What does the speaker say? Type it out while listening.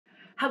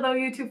Hello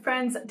YouTube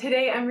friends,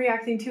 today I'm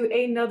reacting to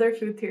another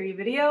food theory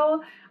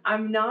video.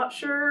 I'm not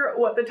sure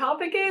what the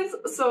topic is,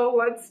 so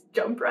let's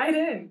jump right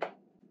in.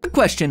 Good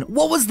question.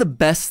 What was the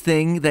best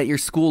thing that your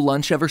school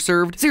lunch ever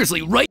served?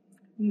 Seriously, right?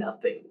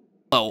 Nothing.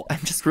 Oh,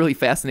 I'm just really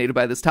fascinated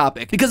by this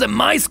topic. Because at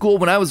my school,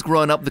 when I was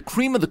growing up, the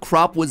cream of the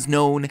crop was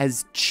known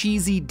as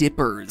cheesy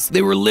dippers.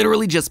 They were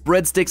literally just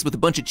breadsticks with a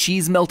bunch of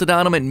cheese melted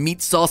on them and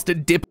meat sauce to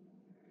dip.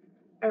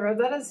 I read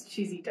that as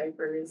cheesy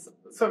diapers,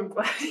 so I'm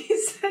glad he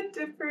said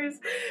dippers.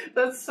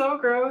 That's so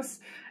gross.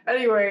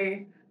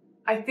 Anyway,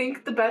 I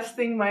think the best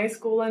thing my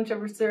school lunch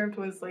ever served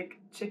was like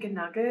chicken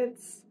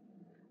nuggets.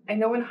 I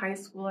know in high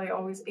school I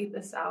always ate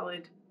the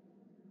salad,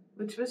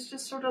 which was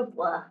just sort of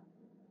blah,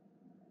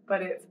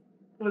 but it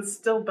was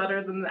still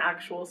better than the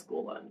actual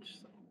school lunch.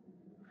 So.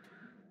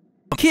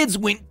 Kids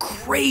went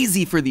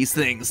crazy for these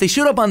things. They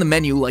showed up on the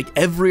menu like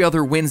every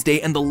other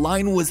Wednesday and the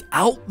line was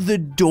out the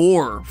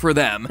door for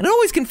them. And it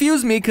always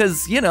confused me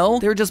because, you know,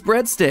 they're just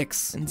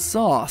breadsticks and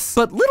sauce.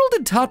 But little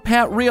did Tot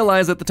Pat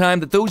realize at the time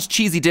that those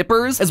cheesy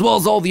dippers, as well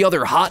as all the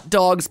other hot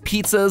dogs,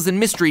 pizzas, and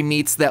mystery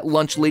meats that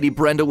lunch lady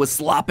Brenda was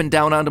slopping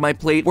down onto my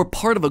plate were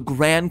part of a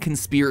grand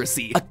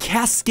conspiracy. A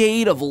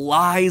cascade of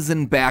lies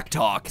and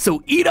backtalk.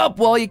 So eat up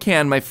while you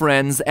can, my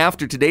friends.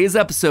 After today's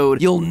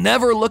episode, you'll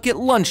never look at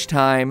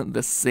lunchtime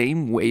the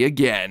same way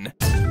again.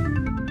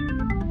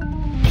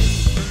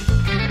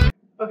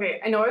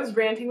 Okay, I know I was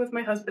ranting with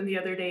my husband the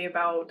other day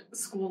about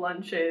school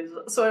lunches,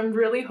 so I'm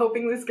really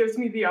hoping this gives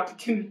me the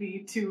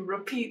opportunity to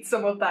repeat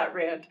some of that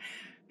rant,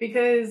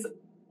 because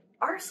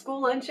our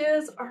school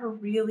lunches are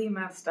really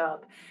messed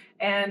up,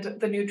 and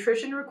the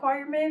nutrition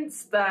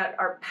requirements that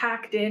are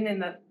packed in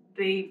and that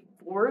they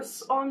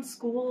force on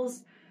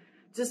schools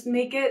just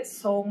make it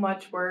so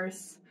much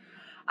worse.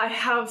 I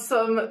have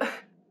some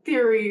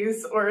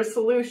theories or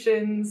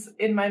solutions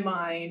in my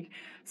mind,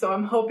 so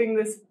I'm hoping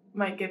this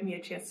might give me a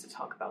chance to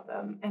talk about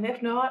them, and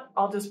if not,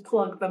 I'll just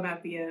plug them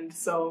at the end,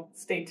 so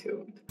stay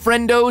tuned.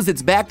 Friendos,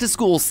 it's back to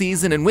school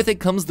season, and with it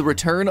comes the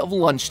return of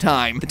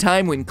lunchtime, the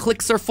time when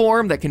cliques are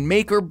formed that can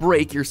make or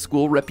break your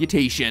school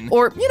reputation.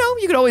 Or, you know,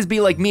 you could always be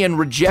like me and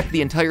reject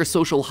the entire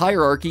social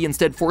hierarchy,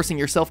 instead forcing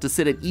yourself to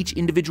sit at each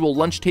individual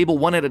lunch table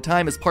one at a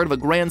time as part of a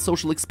grand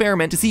social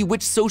experiment to see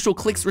which social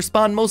cliques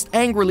respond most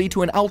angrily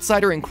to an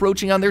outsider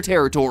encroaching on their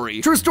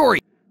territory. True story.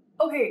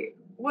 Okay.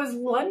 Was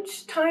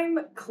lunchtime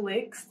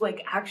cliques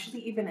like actually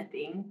even a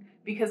thing?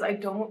 Because I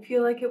don't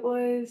feel like it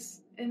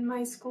was in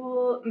my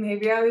school.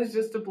 Maybe I was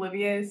just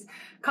oblivious.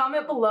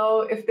 Comment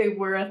below if they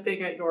were a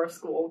thing at your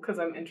school, because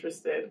I'm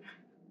interested.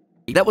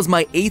 That was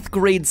my 8th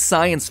grade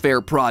science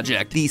fair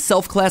project. The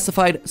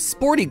self-classified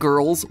sporty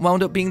girls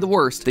wound up being the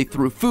worst. They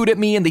threw food at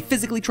me and they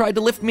physically tried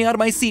to lift me out of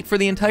my seat for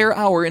the entire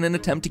hour in an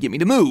attempt to get me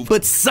to move.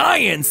 But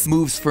science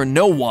moves for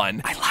no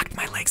one. I locked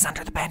my legs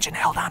under the bench and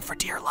held on for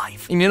dear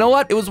life. And you know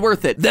what? It was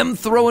worth it. Them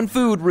throwing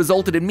food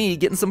resulted in me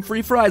getting some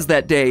free fries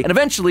that day. And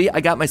eventually,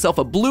 I got myself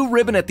a blue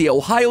ribbon at the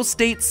Ohio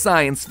State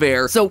Science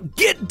Fair. So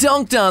get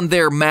dunked on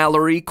there,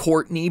 Mallory,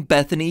 Courtney,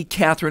 Bethany,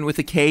 Catherine with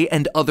a K,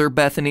 and other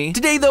Bethany.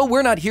 Today, though,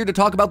 we're not here to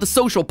talk about the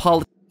social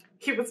politics.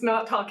 He was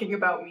not talking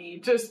about me,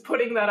 just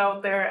putting that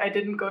out there. I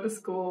didn't go to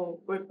school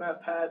with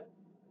Matt Pat,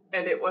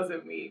 and it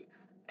wasn't me.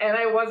 And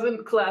I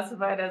wasn't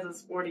classified as a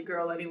sporty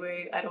girl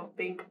anyway. I don't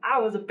think I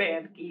was a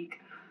band geek.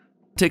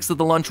 Of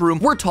the lunchroom,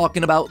 we're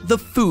talking about the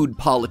food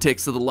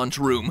politics of the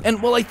lunchroom.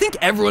 And while I think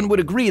everyone would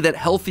agree that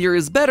healthier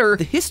is better,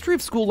 the history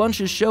of school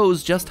lunches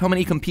shows just how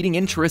many competing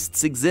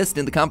interests exist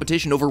in the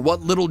competition over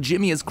what little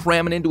Jimmy is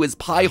cramming into his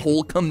pie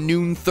hole come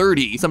noon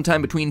 30,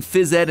 sometime between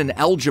phys ed and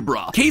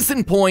algebra. Case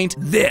in point,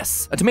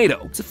 this. A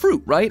tomato. It's a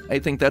fruit, right? I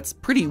think that's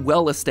pretty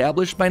well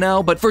established by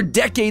now, but for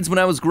decades when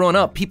I was growing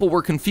up, people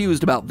were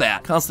confused about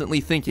that,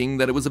 constantly thinking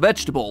that it was a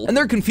vegetable. And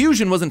their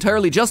confusion was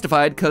entirely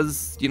justified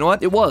because, you know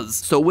what? It was.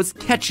 So was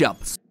ketchup.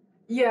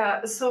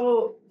 Yeah,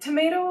 so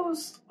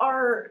tomatoes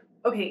are,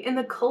 okay, in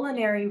the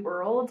culinary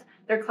world,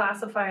 they're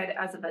classified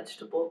as a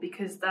vegetable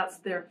because that's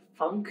their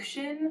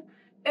function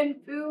in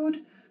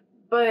food,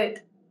 but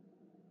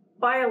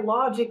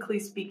biologically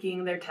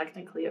speaking, they're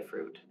technically a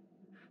fruit.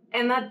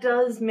 And that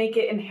does make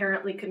it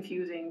inherently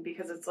confusing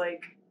because it's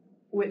like,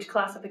 which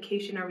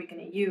classification are we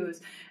going to use?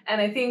 And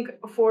I think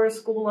for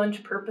school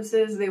lunch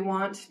purposes, they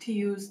want to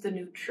use the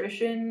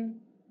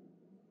nutrition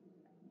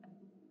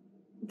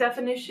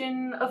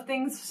definition of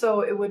things,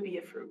 so it would be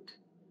a fruit,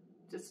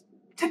 just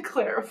to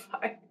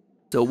clarify.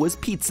 So was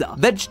pizza.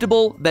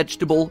 Vegetable,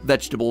 vegetable,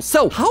 vegetable.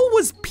 So how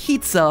was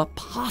pizza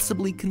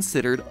possibly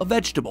considered a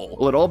vegetable?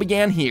 Well, it all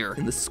began here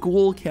in the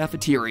school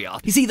cafeteria.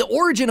 You see, the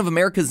origin of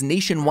America's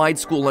nationwide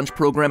school lunch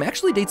program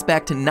actually dates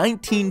back to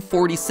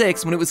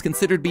 1946 when it was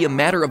considered to be a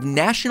matter of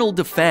national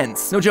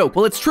defense. No joke.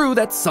 Well, it's true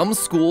that some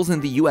schools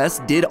in the US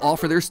did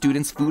offer their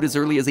students food as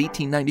early as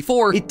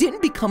 1894. It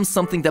didn't become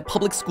something that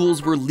public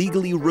schools were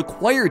legally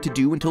required to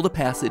do until the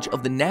passage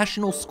of the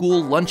National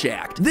School Lunch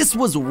Act. This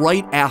was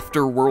right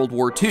after World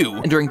War II.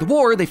 And during the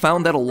war, they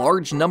found that a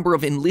large number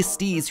of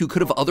enlistees who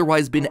could have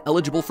otherwise been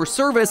eligible for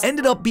service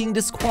ended up being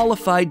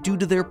disqualified due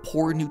to their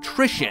poor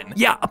nutrition.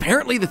 Yeah,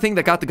 apparently the thing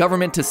that got the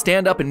government to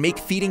stand up and make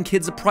feeding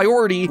kids a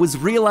priority was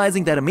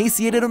realizing that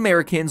emaciated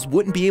Americans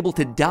wouldn't be able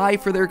to die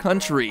for their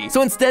country.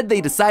 So instead,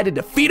 they decided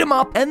to feed them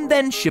up and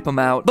then ship them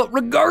out. But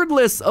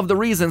regardless of the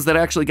reasons that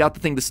actually got the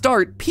thing to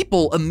start,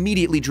 people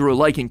immediately drew a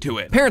liking to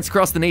it. Parents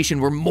across the nation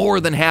were more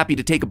than happy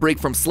to take a break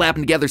from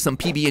slapping together some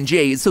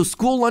PB&Js, so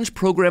school lunch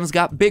programs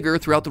got bigger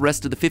throughout the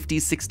rest of the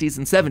 50s, 60s,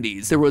 and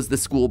 70s. There was the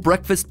school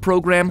breakfast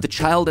program, the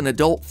child and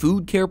adult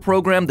food care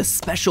program, the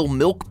special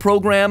milk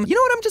program. You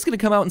know what, I'm just gonna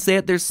come out and say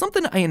it, there's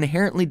something I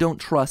inherently don't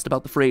trust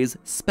about the phrase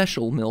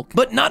special milk.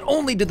 But not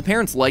only did the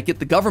parents like it,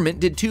 the government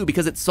did too,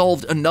 because it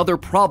solved another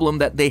problem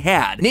that they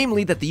had,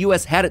 namely that the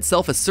US had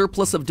itself a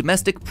surplus of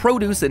domestic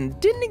produce and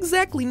didn't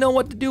exactly know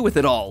what to do with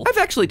it all. I've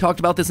actually talked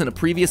about this in a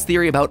previous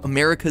theory about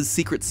America's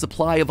secret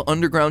supply of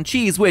underground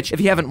cheese, which, if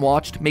you haven't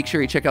watched, make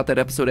sure you check out that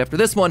episode after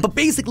this one. But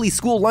basically,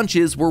 school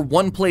lunches were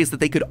one place that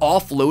they could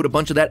offload a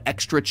bunch of that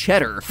extra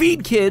cheddar.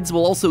 Feed kids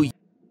will also...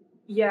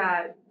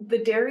 Yeah, the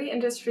dairy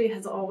industry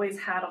has always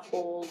had a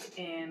hold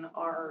in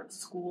our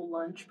school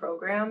lunch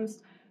programs,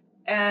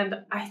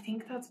 and I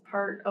think that's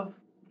part of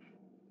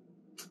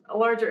a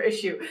larger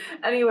issue.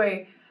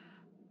 Anyway,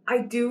 I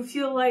do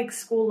feel like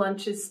school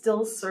lunches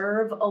still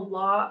serve a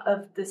lot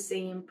of the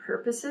same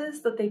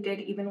purposes that they did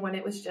even when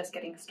it was just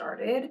getting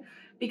started,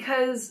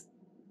 because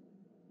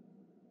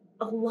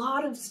a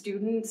lot of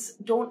students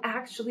don't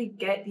actually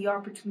get the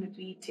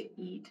opportunity to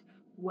eat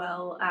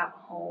well at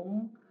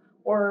home,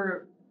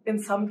 or in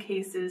some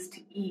cases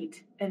to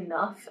eat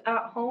enough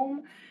at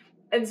home.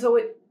 And so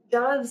it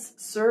does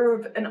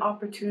serve an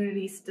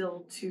opportunity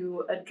still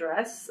to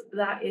address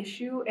that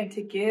issue and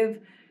to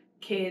give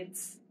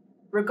kids,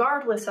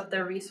 regardless of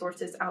their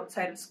resources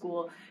outside of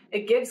school,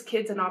 it gives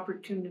kids an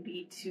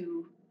opportunity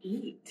to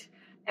eat.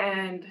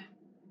 And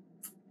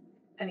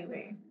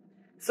anyway,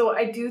 so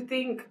I do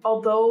think,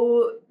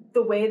 although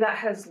the way that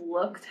has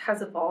looked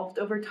has evolved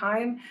over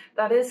time,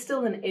 that is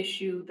still an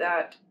issue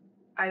that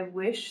I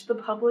wish the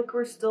public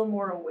were still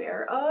more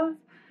aware of,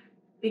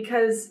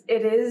 because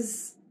it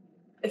is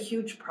a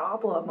huge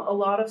problem. A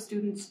lot of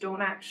students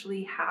don't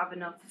actually have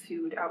enough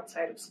food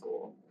outside of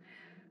school,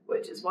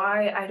 which is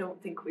why I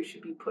don't think we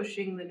should be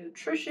pushing the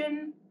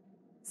nutrition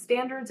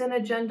standards and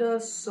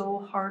agenda so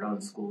hard on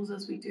schools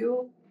as we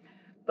do.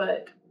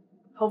 But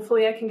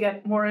hopefully I can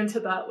get more into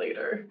that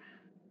later.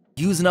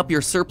 Using up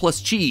your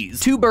surplus cheese.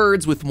 Two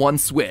birds with one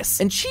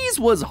Swiss. And cheese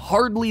was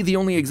hardly the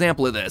only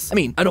example of this. I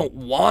mean, I don't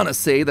want to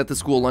say that the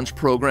school lunch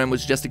program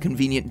was just a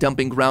convenient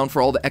dumping ground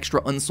for all the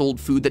extra unsold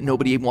food that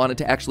nobody wanted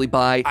to actually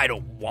buy. I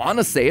don't want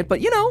to say it,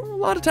 but you know, a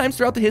lot of times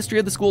throughout the history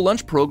of the school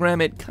lunch program,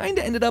 it kind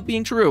of ended up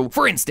being true.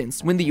 For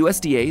instance, when the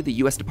USDA, the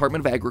US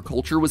Department of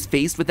Agriculture, was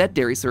faced with that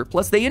dairy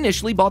surplus, they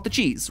initially bought the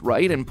cheese,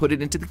 right? And put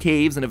it into the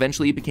caves, and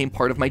eventually it became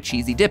part of my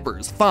cheesy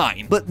dippers.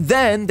 Fine. But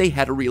then they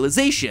had a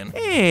realization.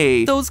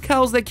 Hey, those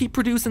cows that keep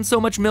producing so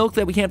much milk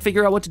that we can't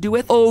figure out what to do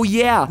with? Oh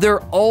yeah,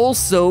 they're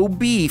also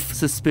beef.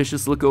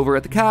 Suspicious look over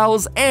at the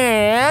cows,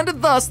 and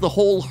thus the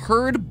whole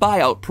herd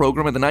buyout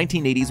program of the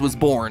 1980s was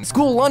born.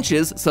 School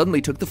lunches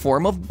suddenly took the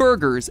form of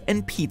burgers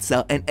and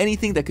pizza and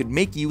anything that could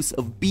make use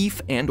of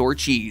beef and or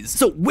cheese.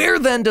 So where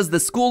then does the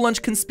school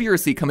lunch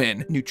conspiracy come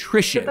in?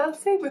 Nutrition. Did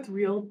that say with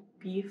real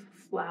beef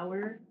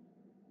flour?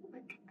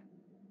 Like,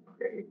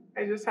 okay,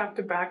 I just have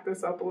to back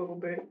this up a little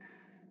bit,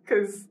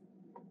 because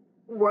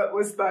what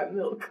was that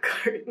milk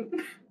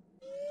carton?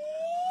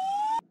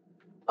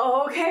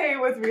 Okay,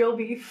 with real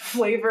beef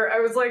flavor. I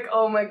was like,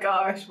 oh my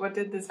gosh, what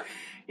did this...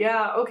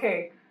 Yeah,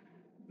 okay.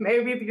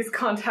 Maybe these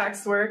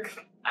contacts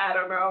work. I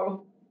don't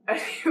know.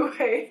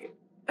 Anyway,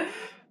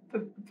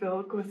 the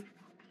milk with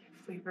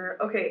beef flavor.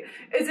 Okay,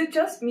 is it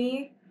just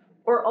me?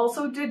 Or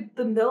also, did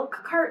the milk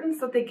cartons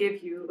that they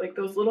give you, like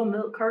those little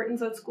milk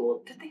cartons at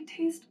school, did they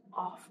taste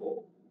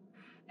awful?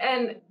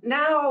 And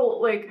now,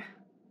 like,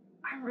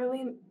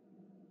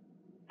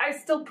 I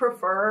still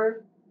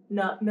prefer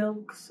nut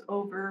milks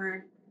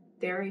over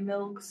dairy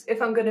milks,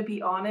 if I'm gonna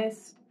be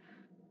honest.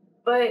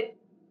 But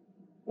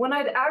when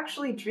I'd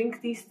actually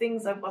drink these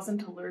things, I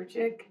wasn't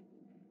allergic,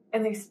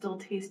 and they still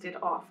tasted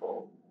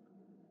awful.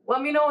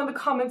 Let me know in the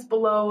comments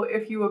below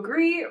if you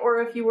agree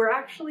or if you were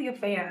actually a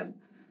fan.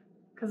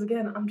 Because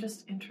again, I'm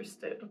just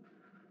interested.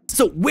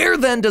 So where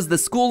then does the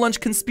school lunch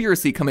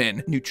conspiracy come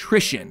in?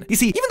 Nutrition. You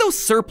see, even though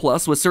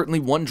surplus was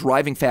certainly one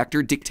driving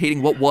factor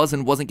dictating what was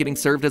and wasn't getting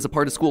served as a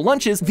part of school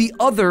lunches, the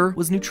other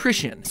was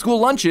nutrition. School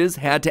lunches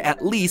had to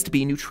at least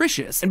be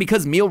nutritious. And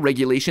because meal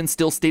regulations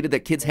still stated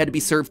that kids had to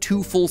be served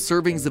 2 full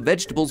servings of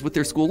vegetables with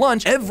their school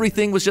lunch,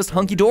 everything was just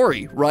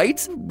hunky-dory,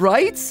 right?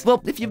 Right?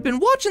 Well, if you've been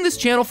watching this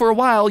channel for a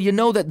while, you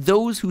know that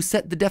those who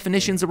set the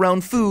definitions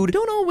around food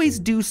don't always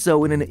do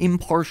so in an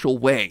impartial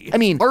way. I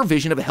mean, our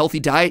vision of a healthy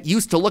diet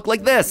used to look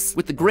like this,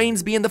 with the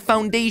grains being the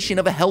foundation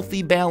of a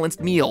healthy,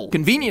 balanced meal.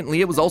 Conveniently,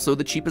 it was also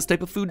the cheapest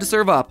type of food to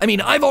serve up. I mean,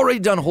 I've already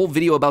done a whole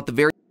video about the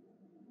very...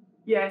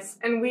 Yes,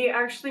 and we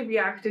actually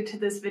reacted to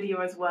this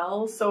video as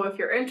well, so if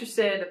you're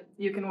interested,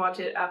 you can watch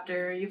it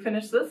after you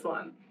finish this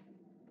one.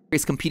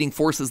 competing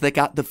forces that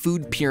got the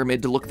food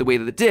pyramid to look the way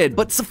that it did,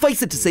 but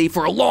suffice it to say,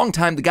 for a long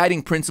time, the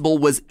guiding principle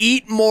was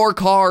eat more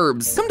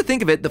carbs. Come to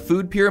think of it, the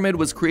food pyramid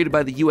was created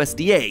by the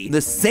USDA,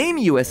 the same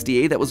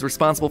USDA that was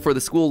responsible for the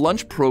school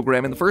lunch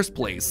program in the first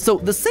place. So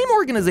the same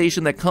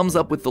organization that comes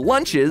up with the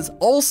lunches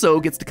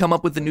also gets to come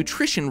up with the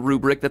nutrition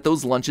rubric that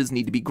those lunches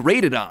need to be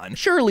graded on.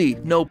 Surely,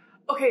 no.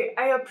 Okay,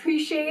 I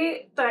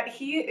appreciate that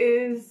he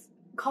is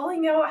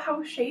calling out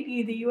how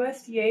shady the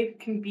USDA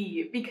can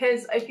be,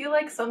 because I feel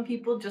like some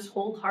people just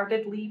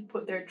wholeheartedly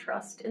put their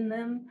trust in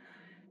them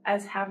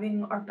as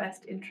having our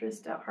best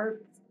interest at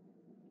heart.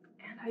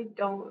 And I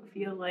don't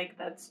feel like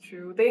that's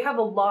true. They have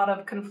a lot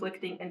of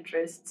conflicting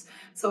interests,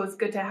 so it's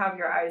good to have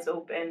your eyes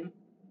open.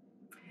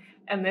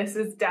 And this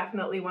is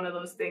definitely one of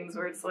those things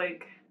where it's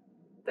like,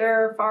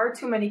 there are far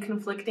too many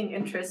conflicting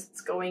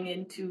interests going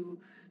into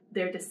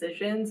their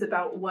decisions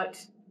about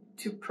what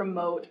to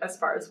promote as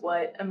far as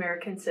what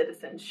American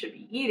citizens should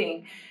be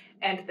eating.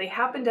 And they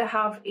happen to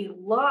have a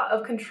lot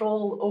of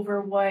control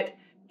over what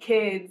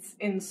kids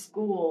in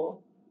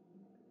school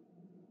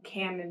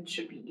can and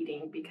should be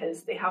eating,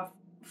 because they have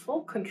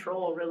full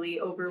control really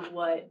over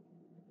what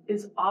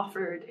is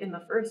offered in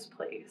the first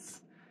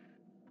place.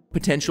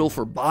 Potential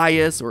for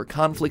bias or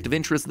conflict of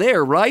interest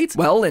there, right?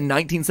 Well, in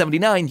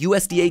 1979,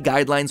 USDA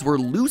guidelines were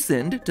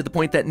loosened to the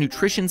point that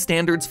nutrition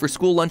standards for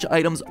school lunch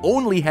items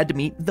only had to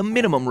meet the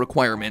minimum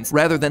requirements,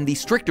 rather than the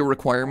stricter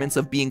requirements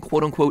of being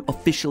quote-unquote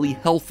officially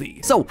healthy.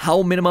 So,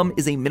 how minimum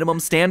is a minimum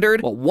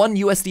standard? Well, one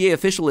USDA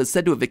official is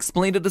said to have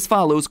explained it as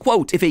follows,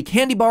 quote, "If a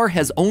candy bar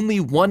has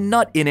only one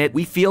nut in it,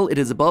 we feel it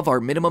is above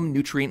our minimum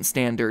nutrient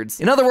standards."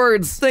 In other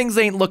words, things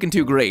ain't looking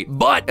too great.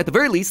 But, at the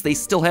very least, they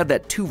still had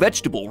that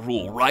 2-vegetable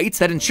rule, right?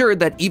 That ensured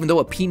that even though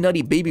a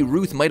peanutty Baby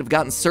Ruth might have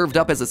gotten served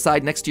up as a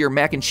side next to your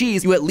mac and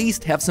cheese, you at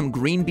least have some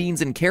green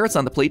beans and carrots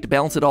on the plate to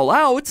balance it all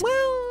out.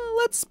 Well,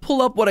 let's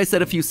pull up what I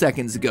said a few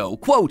seconds ago.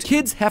 Quote,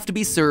 "Kids have to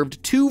be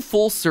served 2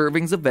 full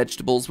servings of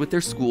vegetables with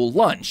their school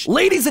lunch."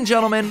 Ladies and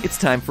gentlemen, it's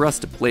time for us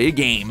to play a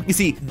game. You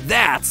see,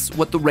 that's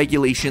what the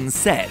regulations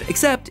said,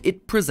 except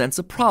it presents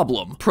a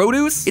problem.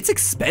 Produce, it's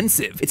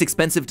expensive. It's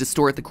expensive to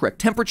store at the correct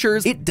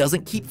temperatures. It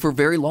doesn't keep for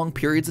very long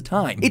periods of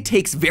time. It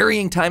takes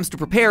varying times to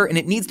prepare, and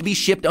it needs to be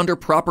shipped under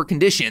proper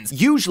conditions,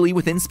 usually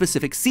within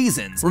specific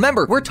seasons.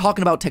 Remember, we're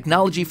talking about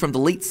technology from the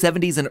late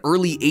 70s and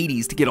early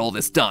 80s to get all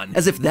this done.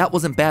 As if that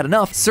wasn't bad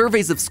enough, surveys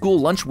of school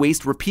lunch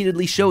waste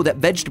repeatedly show that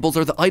vegetables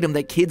are the item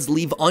that kids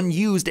leave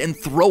unused and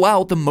throw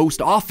out the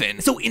most often.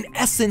 So in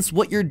essence,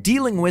 what you're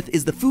dealing with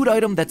is the food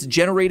item that's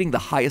generating the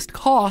highest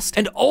cost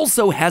and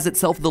also has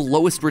itself the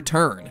lowest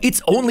return.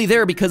 It's only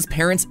there because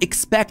parents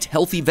expect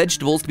healthy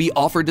vegetables to be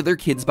offered to their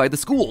kids by the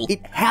school.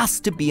 It has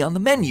to be on the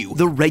menu.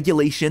 The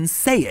regulations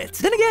say it.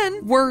 Then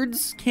again,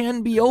 words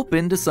can be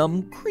open to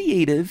some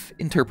creative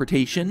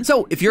interpretation.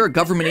 So if you're a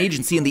government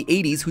agency in the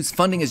 80s whose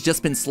funding has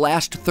just been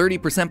slashed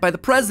 30% by the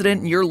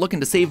president and you're looking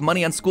to save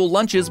money on school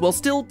lunches while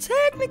still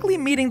technically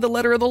meeting the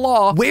letter of the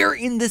law, where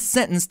in this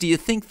sentence do you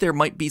think there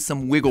might be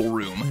some wiggle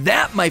room?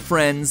 That, my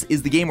friends,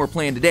 is the game we're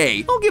playing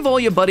today. I'll give all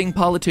you budding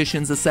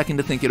politicians a second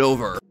to think it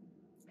over.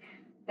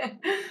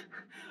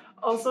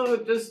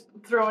 Also, just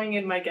throwing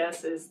in my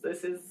guesses,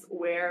 this is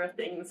where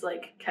things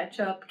like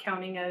ketchup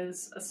counting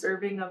as a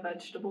serving of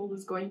vegetable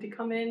is going to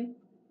come in.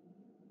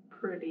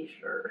 Pretty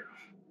sure.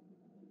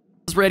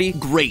 Ready?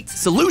 Great.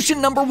 Solution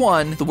number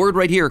 1, the word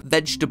right here,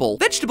 vegetable.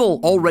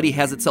 Vegetable already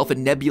has itself a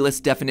nebulous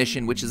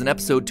definition, which is an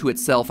episode to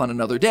itself on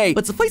another day,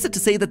 but suffice it to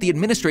say that the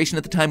administration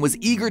at the time was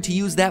eager to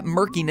use that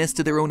murkiness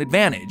to their own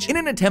advantage. In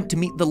an attempt to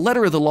meet the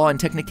letter of the law in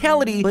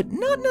technicality, but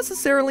not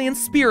necessarily in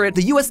spirit,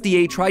 the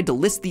USDA tried to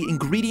list the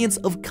ingredients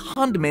of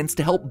condiments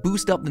to help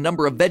boost up the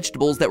number of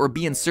vegetables that were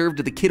being served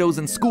to the kiddos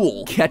in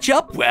school.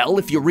 Ketchup? Well,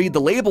 if you read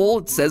the label,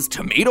 it says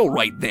tomato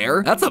right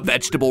there. That's a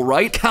vegetable,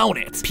 right? Count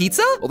it.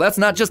 Pizza? Well, that's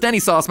not just any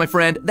sauce, my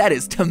friend. That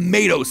is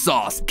tomato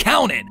sauce.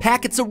 Count it.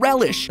 Packets of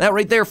relish. That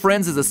right there,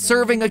 friends, is a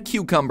serving of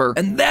cucumber.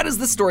 And that is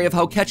the story of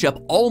how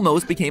ketchup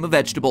almost became a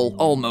vegetable.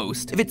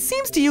 Almost. If it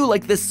seems to you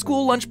like this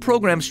school lunch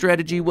program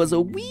strategy was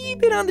a wee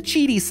bit on the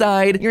cheaty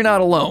side, you're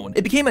not alone.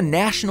 It became a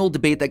national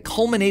debate that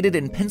culminated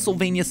in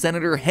Pennsylvania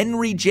Senator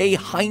Henry J.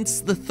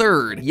 Heinz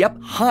III.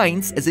 Yep,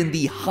 Heinz, as in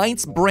the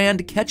Heinz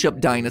brand ketchup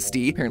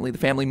dynasty. Apparently the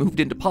family moved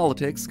into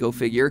politics, go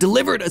figure.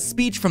 Delivered a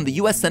speech from the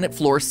US Senate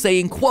floor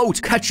saying,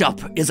 quote,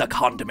 "Ketchup is a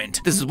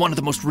condiment. This is one of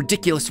the most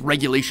ridiculous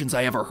regulations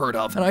I ever heard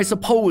of, and I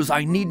suppose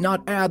I need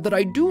not add that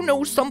I do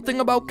know something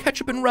about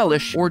ketchup and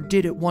relish, or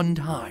did at one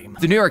time."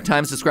 The New York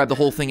Times described the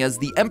whole thing as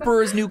the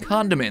emperor's new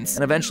condiments,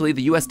 and eventually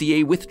the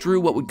USDA withdrew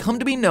what would come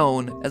to be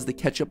known as the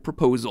ketchup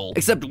proposal.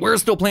 Except we're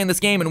still playing this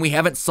game and we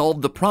haven't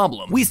solved the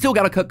problem. We still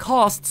gotta cut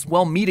costs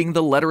while meeting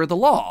the letter of the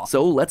law.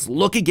 So let's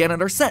look again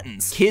at our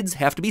sentence. Kids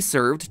have to be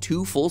served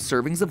 2 full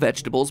servings of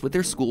vegetables with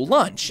their school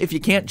lunch. If you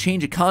can't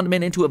change a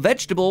condiment into a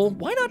vegetable,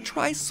 why not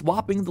try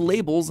swapping the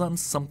labels on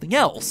something something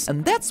else.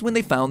 And that's when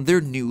they found their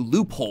new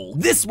loophole.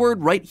 This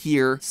word right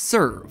here,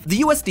 serve.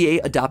 The USDA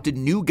adopted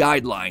new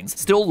guidelines,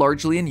 still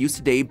largely in use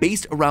today,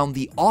 based around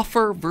the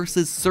offer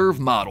versus serve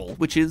model,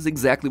 which is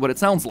exactly what it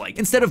sounds like.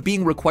 Instead of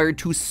being required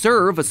to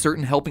serve a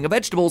certain helping of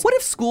vegetables, what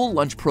if school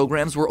lunch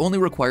programs were only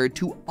required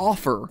to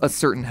offer a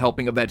certain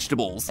helping of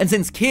vegetables? And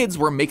since kids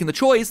were making the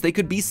choice, they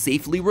could be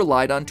safely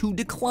relied on to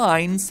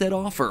decline said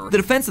offer. The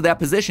defense of that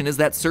position is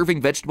that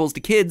serving vegetables to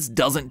kids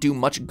doesn't do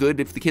much good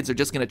if the kids are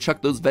just gonna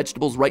chuck those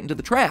vegetables right into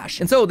the trash.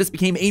 And so this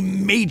became a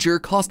major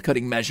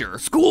cost-cutting measure.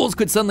 Schools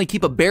could suddenly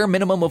keep a bare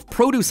minimum of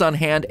produce on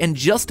hand and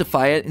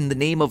justify it in the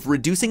name of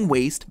reducing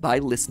waste by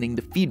listening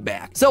to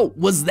feedback. So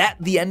was that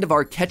the end of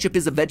our ketchup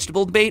is a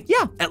vegetable debate?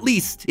 Yeah, at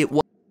least it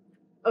was.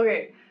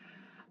 Okay,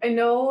 I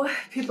know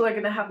people are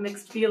gonna have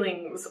mixed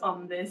feelings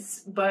on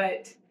this,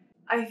 but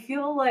I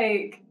feel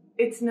like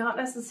it's not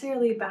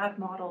necessarily a bad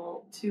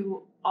model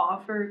to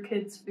offer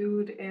kids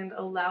food and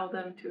allow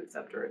them to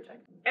accept or reject.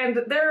 And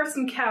there are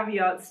some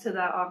caveats to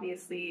that,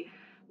 obviously.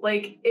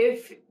 Like,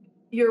 if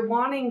you're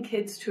wanting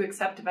kids to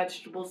accept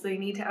vegetables, they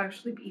need to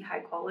actually be high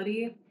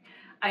quality.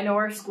 I know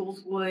our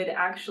schools would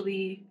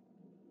actually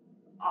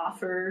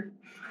offer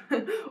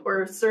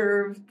or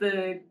serve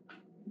the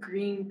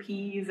green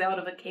peas out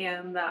of a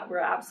can that were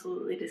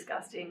absolutely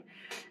disgusting,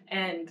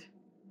 and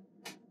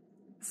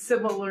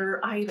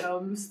similar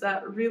items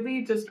that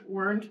really just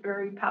weren't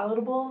very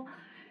palatable.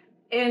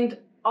 And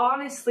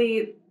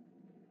honestly,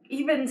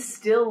 even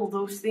still,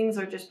 those things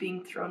are just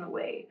being thrown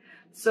away.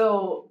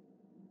 So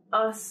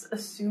us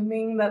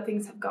assuming that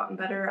things have gotten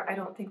better, I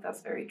don't think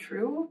that's very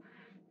true.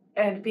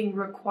 And being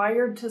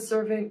required to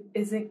serve it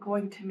isn't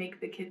going to make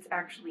the kids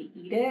actually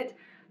eat it.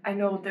 I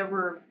know there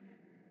were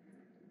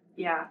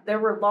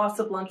lots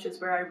of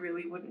lunches where I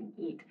really wouldn't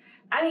eat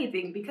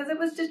anything because it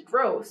was just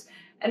gross.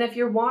 And if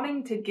you're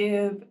wanting to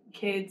give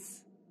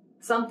kids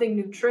something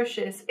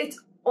nutritious,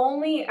 it's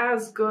only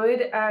as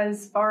good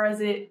as far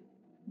as it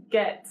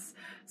gets.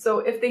 So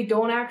if they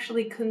don't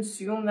actually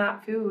consume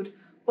that food,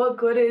 what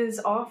good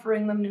is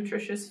offering them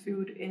nutritious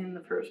food in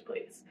the first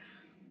place?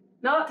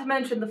 Not to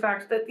mention the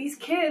fact that these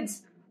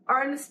kids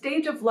are in a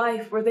stage of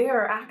life where they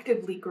are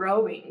actively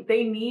growing.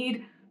 They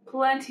need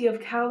plenty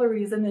of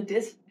calories in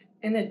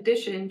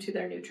addition to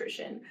their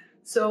nutrition.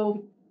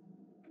 So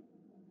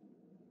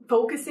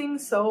focusing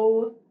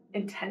so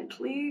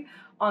intently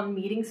on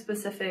meeting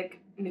specific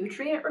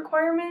nutrient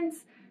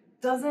requirements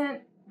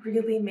doesn't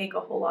really make a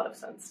whole lot of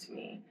sense to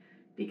me,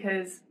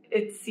 because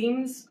it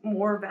seems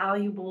more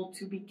valuable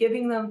to be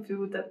giving them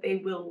food that they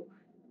will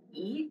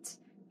eat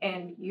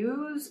and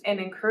use and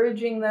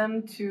encouraging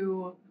them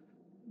to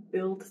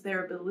build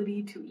their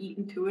ability to eat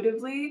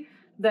intuitively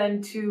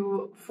than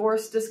to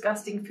force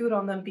disgusting food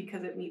on them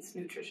because it meets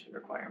nutrition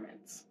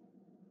requirements.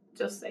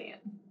 Just saying.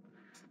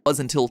 Was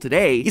until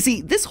today. You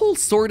see, this whole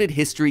sordid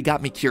history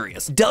got me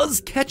curious. Does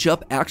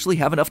ketchup actually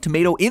have enough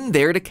tomato in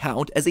there to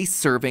count as a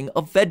serving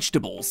of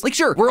vegetables? Like,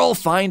 sure, we're all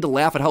fine to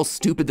laugh at how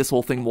stupid this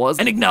whole thing was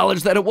and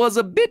acknowledge that it was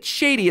a bit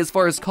shady as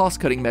far as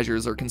cost-cutting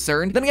measures are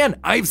concerned. Then again,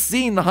 I've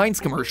seen the Heinz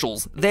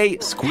commercials. They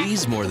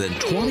squeeze more than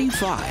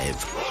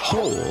 25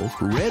 whole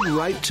red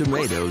ripe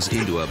tomatoes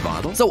into a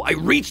bottle. So I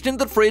reached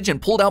into the fridge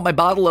and pulled out my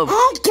bottle of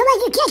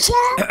tomato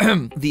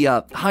ketchup.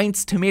 The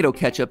Heinz tomato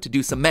ketchup to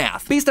do some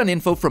math. Based on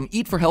info from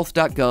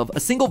eatforhealth.gov,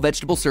 a single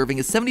vegetable serving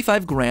is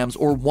 75 grams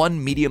or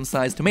 1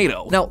 medium-sized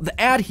tomato. Now, the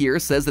ad here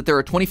says that there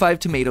are 25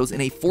 tomatoes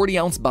in a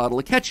 40-ounce bottle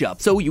of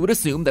ketchup, so you would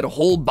assume that a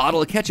whole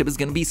bottle of ketchup is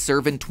gonna be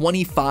serving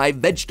 25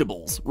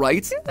 vegetables,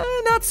 right?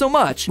 Not so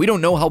much. We don't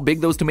know how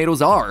big those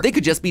tomatoes are. They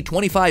could just be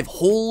 25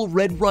 whole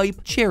red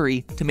ripe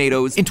cherry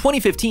tomatoes. In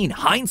 2015,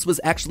 Heinz was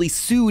actually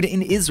sued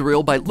in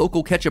Israel by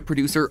local ketchup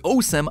producer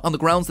Osem on the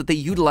grounds that they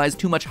utilized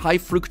too much high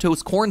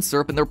fructose corn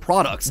syrup in their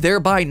products,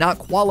 thereby not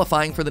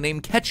qualifying for the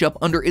name ketchup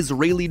under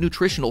Israeli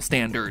nutritional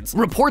standards.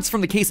 Reports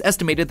from the case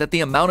estimated that the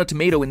amount of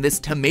tomato in this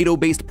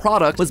tomato-based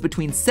product was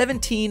between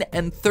 17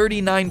 and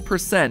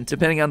 39%,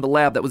 depending on the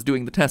lab that was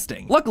doing the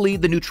testing. Luckily,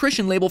 the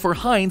nutrition label for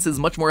Heinz is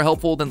much more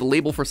helpful than the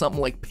label for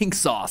something like pink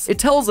sauce. It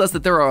tells us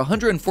that there are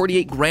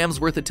 148 grams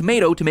worth of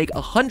tomato to make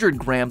 100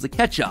 grams of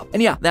ketchup.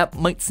 And yeah, that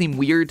might seem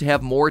weird to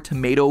have more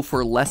tomato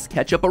for less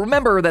ketchup, but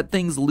remember that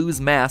things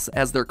lose mass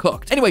as they're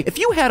cooked. Anyway, if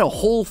you had a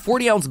whole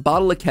 40-ounce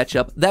bottle of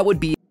ketchup, that would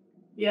be...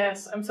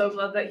 Yes, I'm so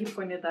glad that he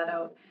pointed that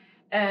out.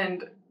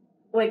 And,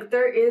 like,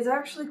 there is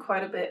actually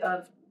quite a bit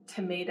of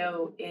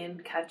tomato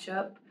in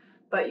ketchup,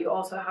 but you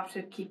also have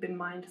to keep in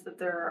mind that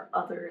there are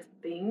other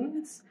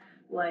things,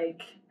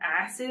 like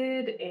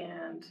acid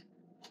and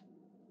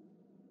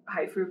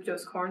high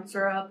fructose corn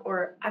syrup,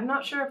 or I'm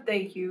not sure if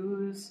they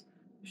use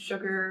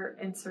sugar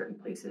in certain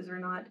places or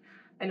not.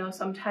 I know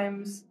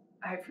sometimes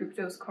high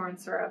fructose corn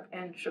syrup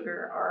and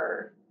sugar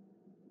are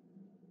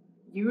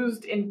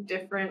used in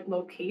different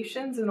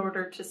locations in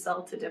order to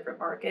sell to different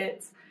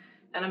markets.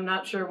 And I'm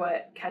not sure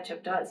what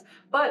ketchup does.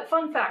 But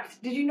fun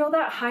fact, did you know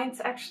that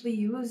Heinz actually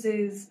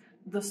uses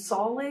the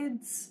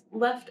solids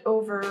left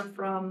over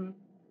from,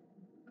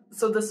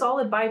 so the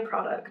solid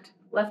byproduct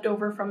left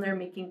over from their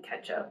making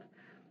ketchup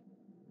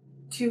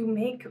to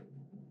make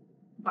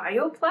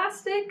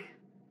bioplastic?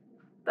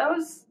 that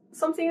was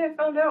something I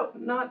found out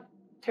not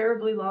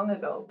terribly long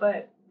ago,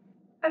 but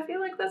I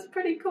feel like that's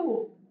pretty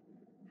cool.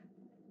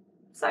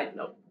 Side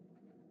note.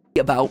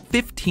 About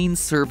 15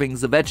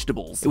 servings of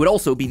vegetables. It would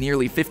also be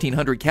nearly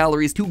 1,500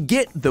 calories to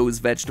get those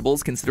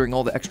vegetables, considering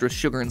all the extra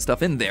sugar and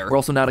stuff in there. We're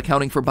also not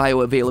accounting for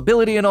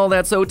bioavailability and all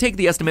that, so take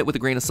the estimate with a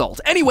grain of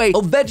salt. Anyway,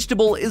 a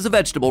vegetable is a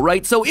vegetable,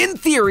 right? So in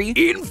theory,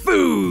 in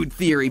food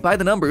theory, by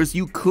the numbers,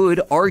 you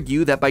could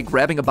argue that by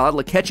grabbing a bottle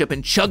of ketchup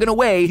and chugging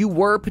away, you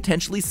were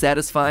potentially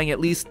satisfying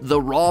at least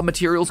the raw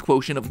materials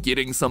quotient of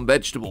getting some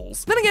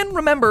vegetables. Then again,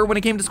 remember, when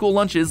it came to school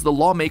lunches, the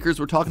lawmakers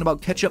were talking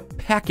about ketchup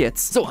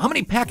packets. So how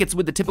many packets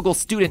would the typical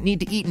student need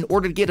to eat in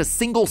order to get a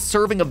single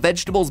serving of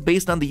vegetables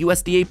based on the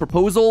USDA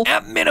proposal?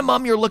 At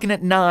minimum, you're looking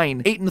at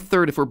 9. 8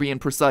 1/3 if we're being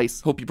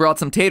precise. Hope you brought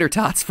some tater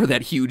tots for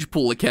that huge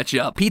pool of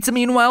ketchup. Pizza,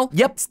 meanwhile,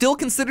 yep, still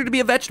considered to be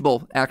a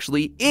vegetable,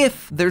 actually,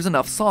 if there's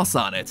enough sauce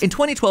on it. In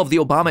 2012, the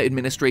Obama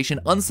administration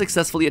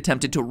unsuccessfully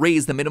attempted to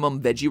raise the minimum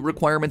veggie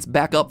requirements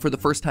back up for the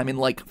first time in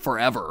like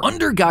forever.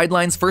 Under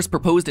guidelines first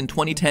proposed in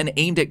 2010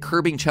 aimed at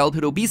curbing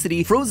childhood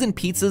obesity, frozen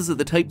pizzas of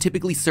the type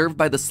typically served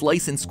by the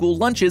slice in school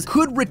lunches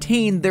could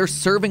retain their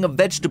serving of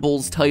vegetables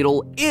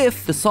title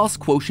if the sauce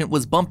quotient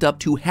was bumped up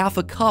to half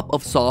a cup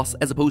of sauce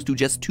as opposed to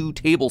just 2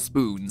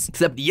 tablespoons.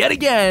 Except yet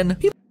again,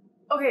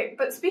 Okay,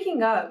 but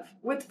speaking of,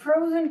 with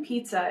frozen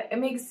pizza, it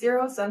makes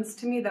zero sense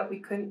to me that we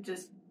couldn't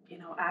just,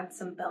 add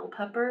some bell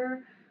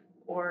pepper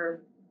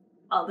or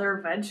other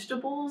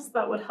vegetables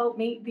that would help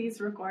meet these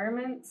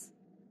requirements.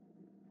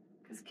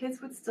 Because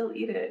kids would still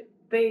eat it.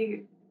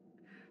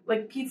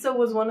 Pizza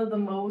was one of the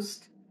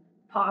most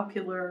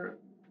popular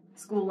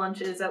school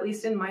lunches, at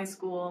least in my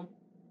school.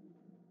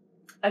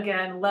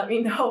 Again, let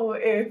me know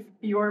if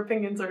your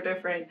opinions are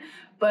different,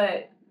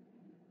 but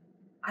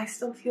I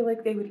still feel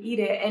like they would eat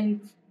it,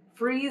 and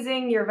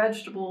freezing your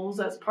vegetables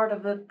as part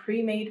of a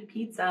pre-made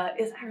pizza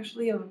is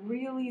actually a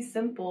really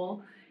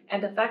simple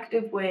and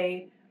effective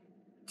way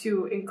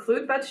to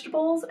include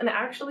vegetables and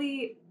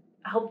actually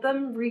help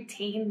them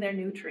retain their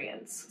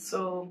nutrients.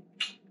 So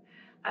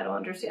I don't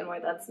understand why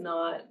that's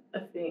not a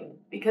thing,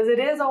 because it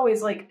is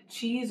always like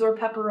cheese or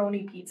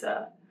pepperoni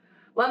pizza.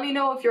 Let me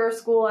know if your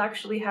school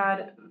actually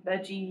had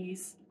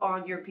veggies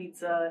on your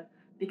pizza,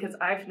 because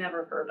I've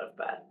never heard of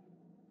that.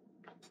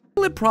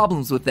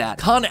 Problems with that.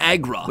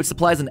 ConAgra, which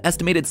supplies an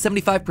estimated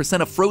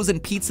 75% of frozen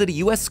pizza to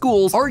US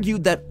schools,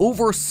 argued that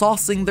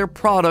over-saucing their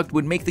product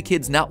would make the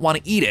kids not want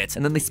to eat it,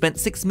 and then they spent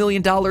 $6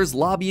 million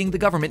lobbying the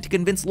government to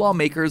convince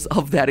lawmakers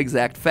of that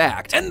exact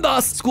fact. And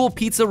thus, school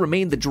pizza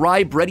remained the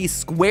dry, bready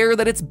square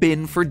that it's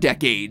been for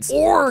decades.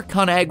 Or,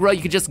 ConAgra,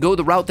 you could just go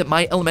the route that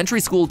my elementary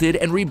school did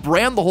and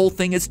rebrand the whole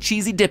thing as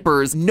Cheesy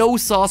Dippers, no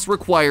sauce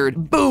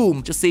required.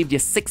 Boom! Just saved you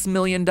 $6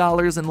 million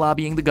in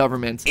lobbying the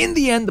government. In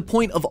the end, the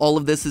point of all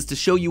of this is to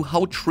show you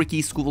how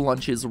tricky school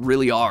lunches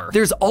really are.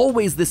 There's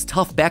always this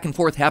tough back and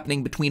forth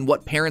happening between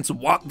what parents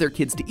want their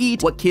kids to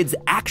eat, what kids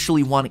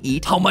actually want to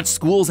eat, how much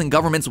schools and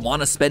governments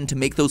want to spend to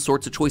make those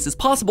sorts of choices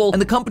possible,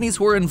 and the companies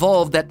who are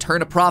involved that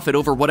turn a profit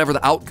over whatever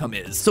the outcome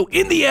is. So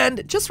in the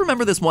end, just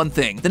remember this one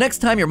thing. The next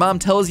time your mom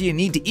tells you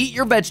need to eat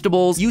your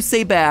vegetables, you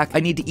say back, I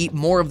need to eat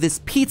more of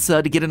this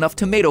pizza to get enough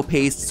tomato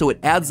paste so it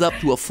adds up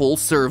to a full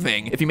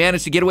serving. If you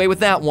manage to get away with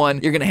that one,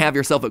 you're gonna have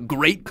yourself a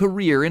great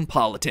career in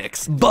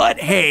politics. But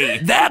hey,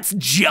 that's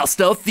just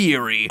a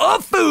theory.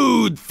 A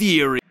food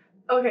theory.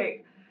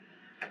 Okay.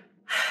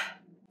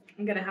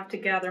 I'm gonna have to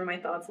gather my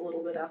thoughts a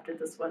little bit after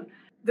this one.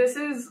 This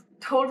is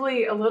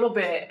totally a little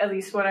bit, at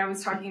least what I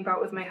was talking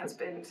about with my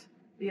husband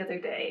the other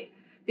day.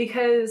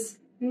 Because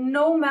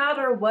no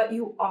matter what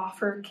you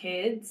offer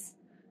kids,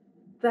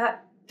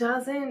 that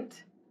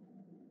doesn't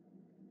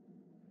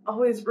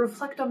always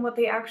reflect on what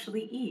they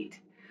actually eat.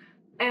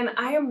 And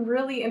I am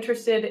really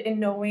interested in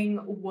knowing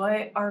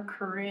what our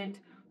current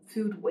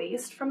food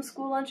waste from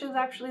school lunches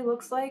actually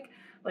looks like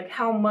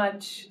how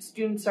much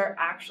students are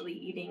actually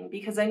eating,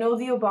 because I know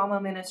the Obama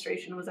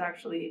administration was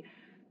actually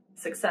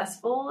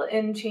successful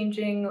in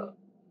changing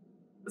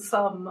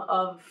some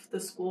of the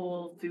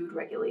school food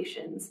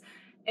regulations,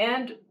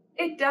 and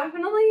it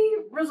definitely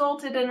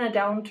resulted in a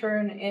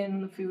downturn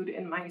in food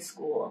in my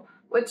school,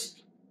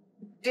 which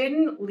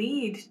didn't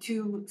lead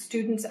to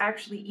students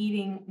actually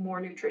eating more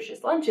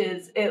nutritious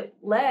lunches. It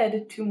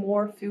led to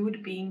more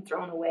food being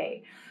thrown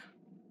away,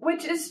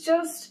 which is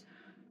just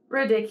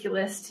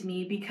ridiculous to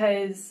me,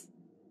 because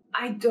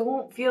I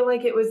don't feel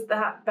like it was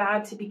that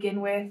bad to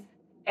begin with.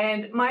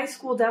 And my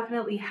school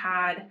definitely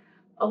had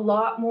a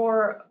lot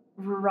more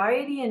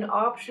variety and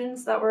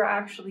options that were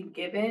actually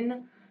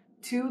given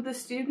to the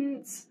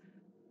students.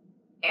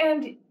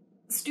 And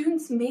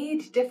students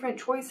made different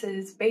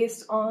choices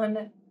based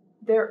on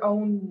their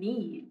own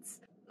needs.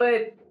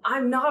 But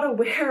I'm not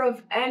aware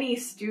of any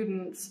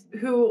students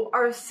who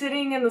are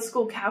sitting in the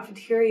school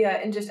cafeteria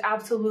and just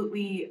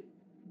absolutely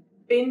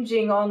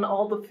binging on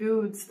all the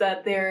foods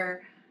that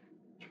they're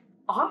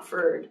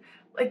offered.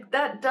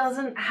 That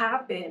doesn't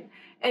happen.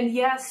 And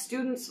yes,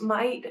 students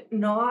might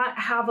not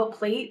have a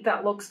plate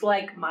that looks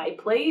like my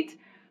plate,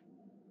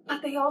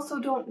 but they also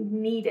don't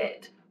need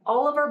it.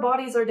 all of our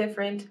bodies are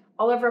different.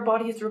 All of our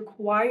bodies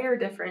require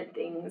different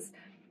things.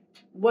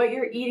 What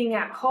you're eating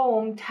at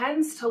home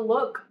tends to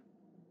look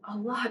a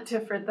lot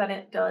different than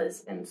it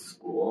does in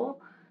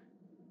school.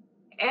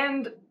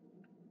 And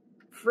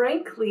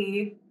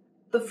frankly,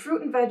 the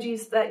fruit and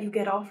veggies that you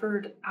get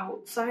offered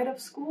outside of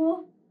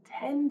school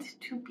tend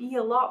to be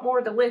a lot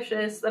more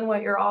delicious than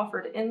what you're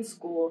offered in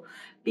school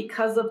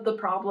because of the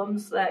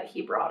problems that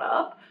he brought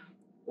up,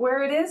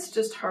 where it is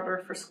just harder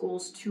for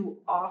schools to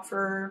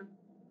offer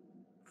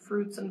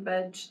fruits and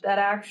veg that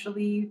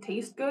actually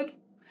taste good.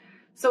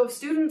 So if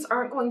students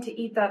aren't going to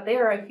eat that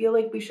there, I feel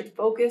like we should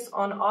focus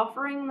on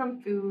offering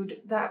them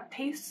food that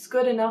tastes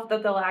good enough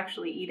that they'll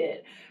actually eat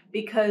it.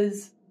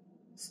 Because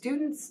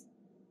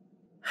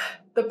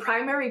the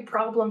primary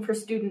problem for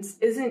students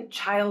isn't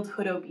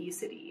childhood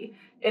obesity.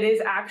 It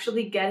is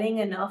actually getting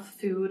enough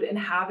food and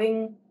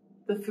having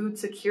the food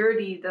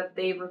security that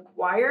they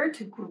require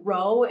to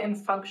grow and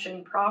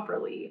function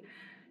properly.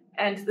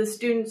 And the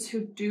students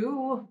who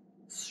do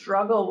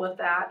struggle with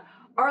that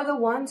are the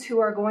ones who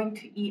are going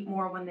to eat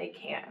more when they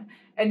can.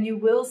 And you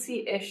will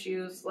see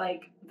issues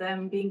like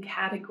them being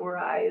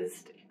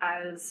categorized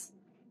as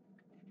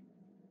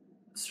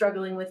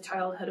struggling with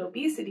childhood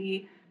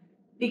obesity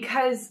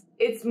because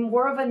it's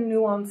more of a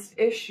nuanced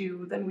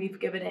issue than we've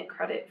given it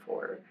credit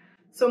for.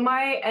 So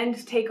my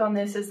end take on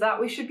this is that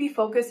we should be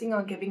focusing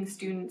on giving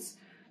students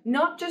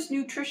not just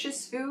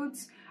nutritious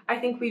foods. I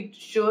think we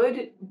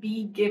should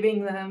be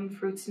giving them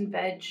fruits and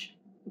veg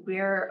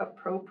where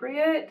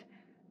appropriate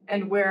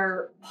and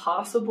where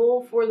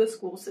possible for the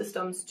school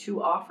systems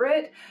to offer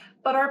it.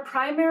 But our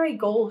primary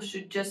goal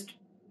should just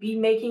be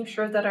making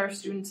sure that our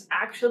students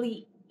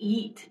actually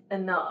eat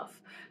enough.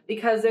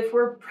 Because if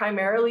we're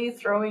primarily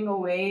throwing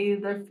away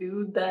the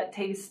food that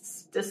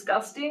tastes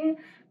disgusting,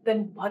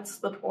 then what's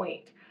the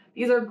point?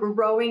 These are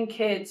growing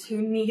kids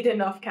who need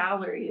enough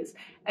calories.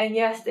 And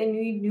yes, they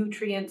need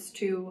nutrients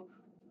too.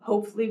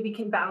 Hopefully we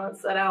can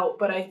balance that out.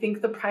 But I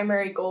think the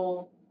primary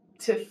goal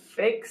to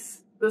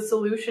fix the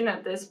solution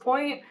at this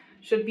point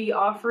should be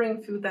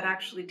offering food that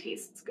actually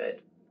tastes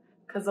good.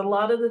 Because a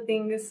lot of the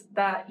things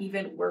that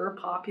even were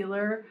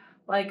popular,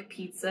 like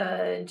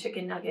pizza and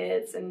chicken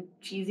nuggets and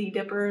cheesy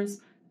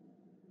dippers,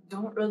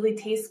 don't really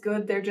taste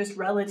good. They're just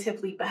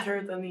relatively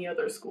better than the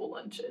other school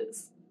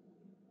lunches.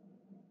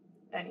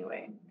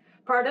 Anyway,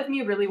 part of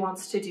me really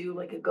wants to do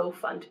like a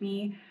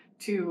GoFundMe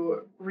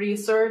to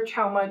research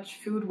how much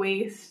food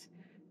waste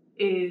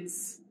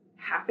is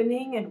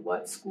happening and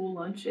what school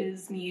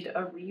lunches need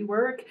a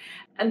rework,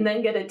 and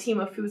then get a team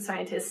of food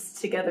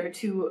scientists together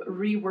to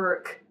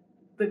rework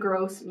the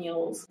gross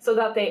meals so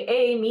that they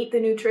A, meet the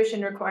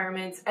nutrition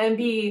requirements, and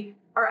B,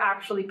 are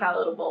actually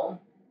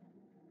palatable.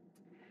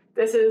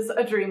 This is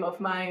a dream of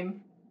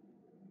mine.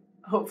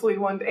 Hopefully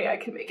one day I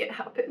can make it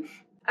happen.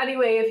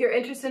 Anyway, if you're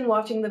interested in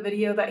watching the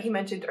video that he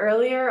mentioned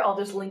earlier, I'll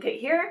just link it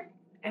here,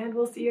 and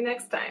we'll see you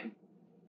next time.